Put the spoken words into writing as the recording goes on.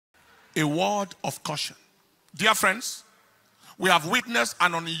a word of caution. Dear friends, we have witnessed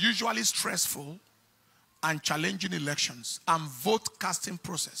an unusually stressful and challenging elections and vote casting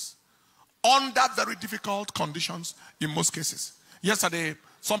process under very difficult conditions in most cases. Yesterday,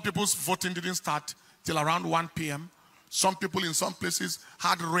 some people's voting didn't start till around 1 p.m. Some people in some places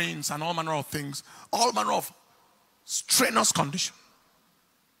had rains and all manner of things, all manner of strenuous condition.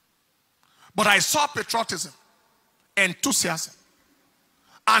 But I saw patriotism, enthusiasm,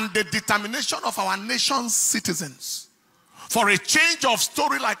 and the determination of our nation's citizens for a change of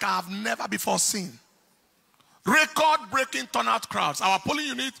story like I have never before seen. Record-breaking turnout crowds. Our polling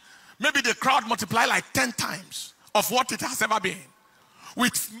unit, maybe the crowd multiplied like 10 times of what it has ever been,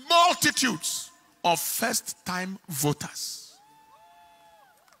 with multitudes of first-time voters.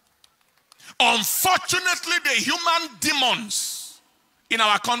 Unfortunately, the human demons in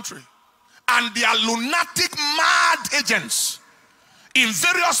our country and their lunatic, mad agents in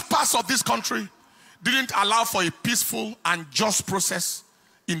various parts of this country didn't allow for a peaceful and just process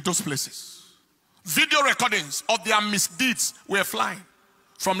in those places. Video recordings of their misdeeds were flying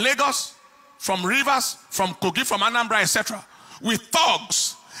from Lagos, from Rivers, from Kogi, from Anambra, etc., with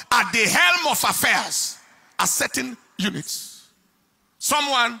thugs at the helm of affairs at certain units.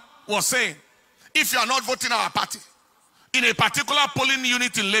 Someone was saying, if you are not voting our party in a particular polling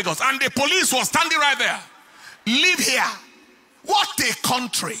unit in Lagos, and the police was standing right there, leave here. What a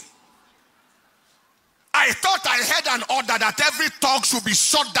country. I thought I heard an order that every thug should be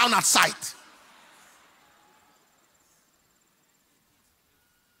shot down at sight.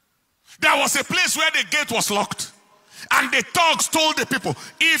 There was a place where the gate was locked, and the thugs told the people,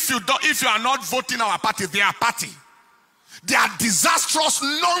 if you are not voting our party, their party, their disastrous,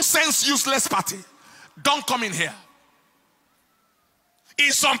 nonsense, useless party, don't come in here.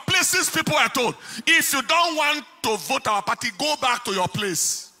 In some places, people are told, if you don't want to vote our party, go back to your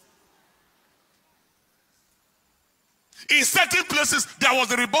place. In certain places, there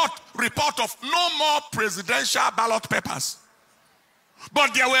was a report of no more presidential ballot papers.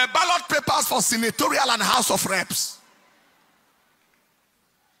 But there were ballot papers for senatorial and House of Reps.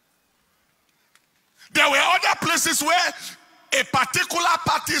 There were other places where a particular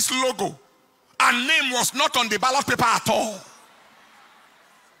party's logo and name was not on the ballot paper at all.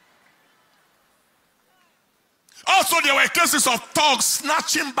 Also, there were cases of thugs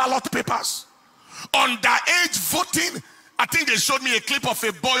snatching ballot papers. Underage voting. I think they showed me a clip of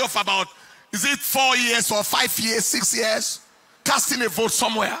a boy of about, is it 4 years or 5 years, 6 years, casting a vote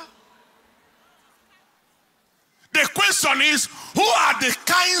somewhere. The question is, who are the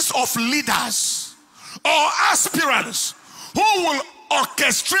kinds of leaders or aspirants who will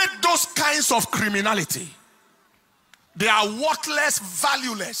orchestrate those kinds of criminality? They are worthless,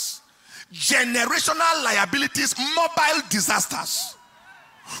 valueless, generational liabilities, mobile disasters,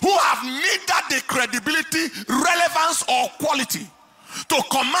 who have neither the credibility, relevance, or quality to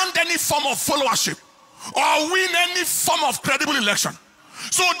command any form of followership or win any form of credible election.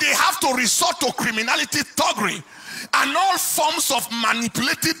 So they have to resort to criminality, thuggery, and all forms of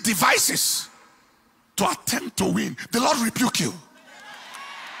manipulative devices to attempt to win. The Lord rebuke you.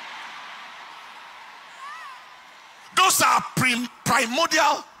 Those are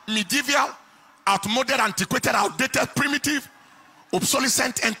primordial, medieval, outmoded, antiquated, outdated, primitive,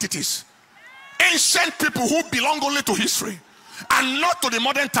 obsolescent entities. Ancient people who belong only to history and not to the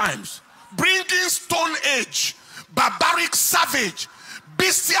modern times, bringing Stone Age, barbaric, savage,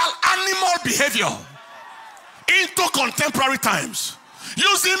 bestial, animal behavior into contemporary times,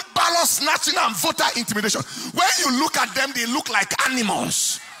 using ballot snatching and voter intimidation. When you look at them, they look like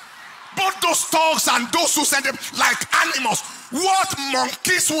animals. Both those dogs and those who send them like animals. What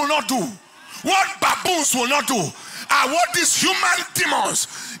monkeys will not do, what baboons will not do, are what these human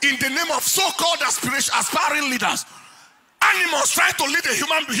demons in the name of so-called aspiring leaders, animals trying to lead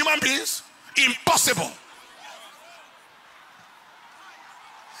human beings. Impossible.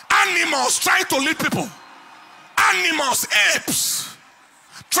 Animals trying to lead people. Animals, apes,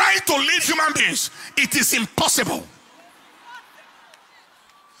 trying to lead human beings. It is impossible.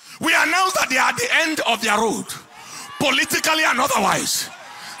 We announce that they are at the end of their road, politically and otherwise,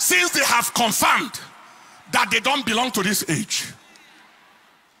 since they have confirmed that they don't belong to this age.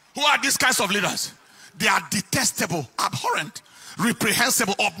 Who are these kinds of leaders? They are detestable, abhorrent,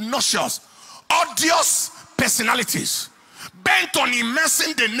 reprehensible, obnoxious, odious personalities, bent on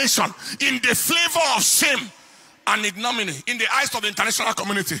immersing the nation in the flavor of shame and ignominy in the eyes of the international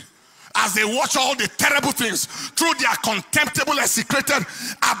community, as they watch all the terrible things through their contemptible, execrated,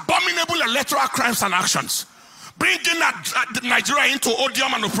 abominable electoral crimes and actions, bringing Nigeria into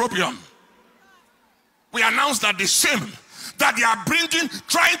odium and opprobrium. We announce that the shame that they are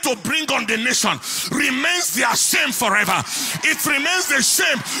trying to bring on the nation remains their shame forever. It remains the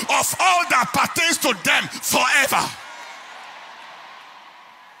shame of all that pertains to them forever.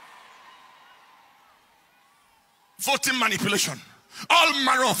 Voting manipulation, all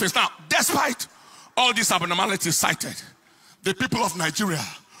manner of things. Now, despite all these abnormalities cited, the people of Nigeria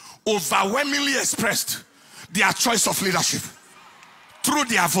overwhelmingly expressed their choice of leadership through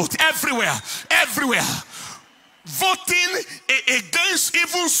their vote. Everywhere, voting against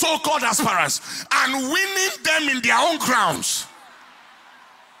even so-called aspirants and winning them in their own grounds,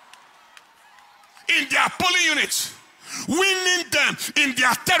 in their polling units, winning them in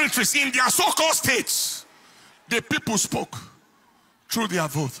their territories, in their so-called states. The people spoke through their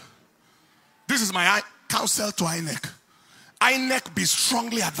vote. This is my counsel to INEC. INEC, be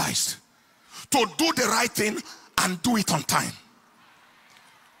strongly advised to do the right thing and do it on time.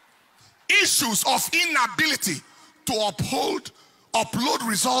 Issues of inability to upload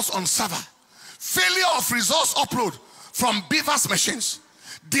results on server, failure of results upload from beavers machines,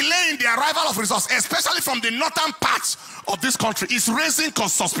 delay in the arrival of results, especially from the northern parts of this country, is raising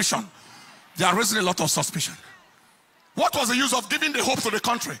suspicion. They are raising a lot of suspicion. What was the use of giving the hope to the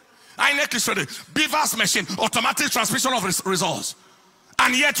country? INEC is ready. Beavers machine, automatic transmission of results.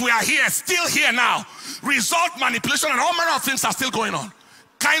 And yet we are here, still here now. Result manipulation and all manner of things are still going on.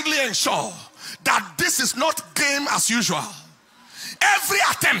 Kindly ensure that this is not game as usual. Every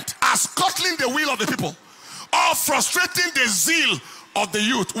attempt at scuttling the will of the people or frustrating the zeal of the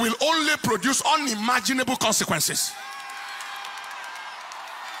youth will only produce unimaginable consequences.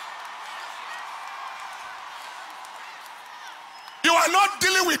 You are not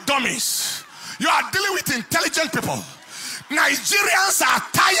dealing with dummies. You are dealing with intelligent people. Nigerians are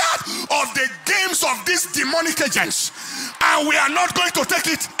tired of the games of these demonic agents, and we are not going to take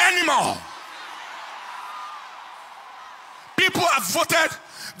it anymore. People have voted.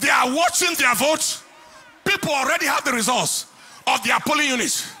 They are watching their votes. People already have the results of their polling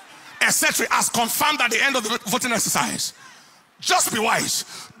units, etc., as confirmed at the end of the voting exercise. Just be wise.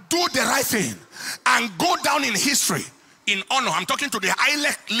 Do the right thing and go down in history in honor. I'm talking to the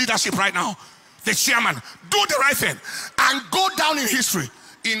INEC leadership right now, the chairman. Do the right thing and go down in history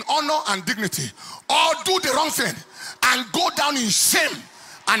in honor and dignity, or do the wrong thing and go down in shame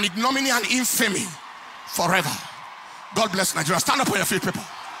and ignominy and infamy forever. God bless Nigeria. Stand up on your feet, people.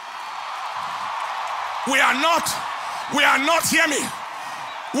 We are not, hear me,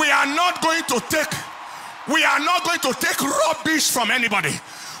 we are not going to take rubbish from anybody.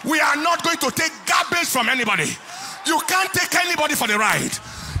 We are not going to take garbage from anybody. You can't take anybody for the ride.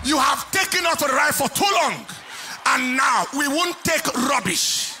 You have taken us for the ride for too long, and now we won't take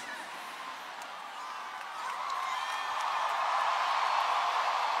rubbish.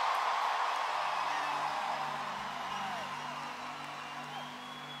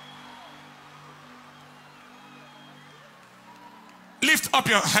 Lift up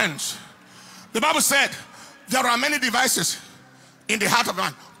your hands. The Bible said there are many devices in the heart of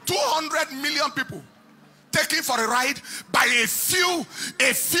man. 200 million people taken for a ride by a few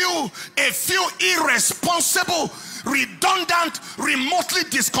irresponsible, redundant, remotely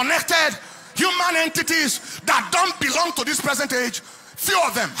disconnected human entities that don't belong to this present age. Few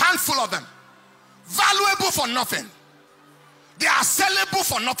of them, handful of them, valuable for nothing. They are sellable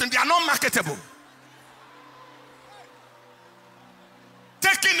for nothing. They are not marketable.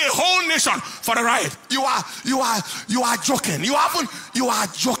 Taking a whole nation for a ride. You are joking. You are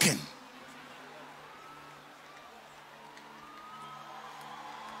joking.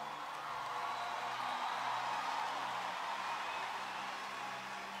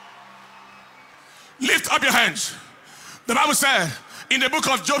 Lift up your hands. The Bible said in the book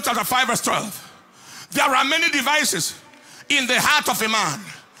of Job chapter 5 verse 12, there are many devices in the heart of a man.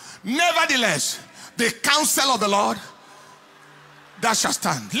 Nevertheless, the counsel of the Lord, that shall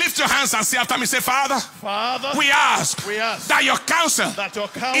stand. Lift your hands and say after me, say, Father, we ask that your counsel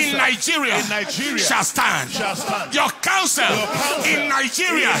in Nigeria shall stand. Your counsel in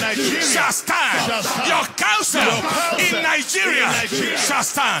Nigeria shall stand. Your counsel in Nigeria shall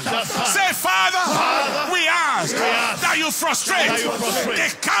stand. Say, Father, we ask that you frustrate the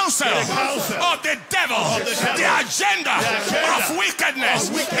counsel of the devil, the agenda of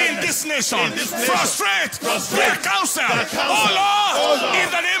wickedness in this nation. Frustrate their counsel. Oh Lord, in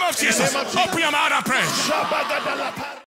the name of Jesus, open your mouth and pray.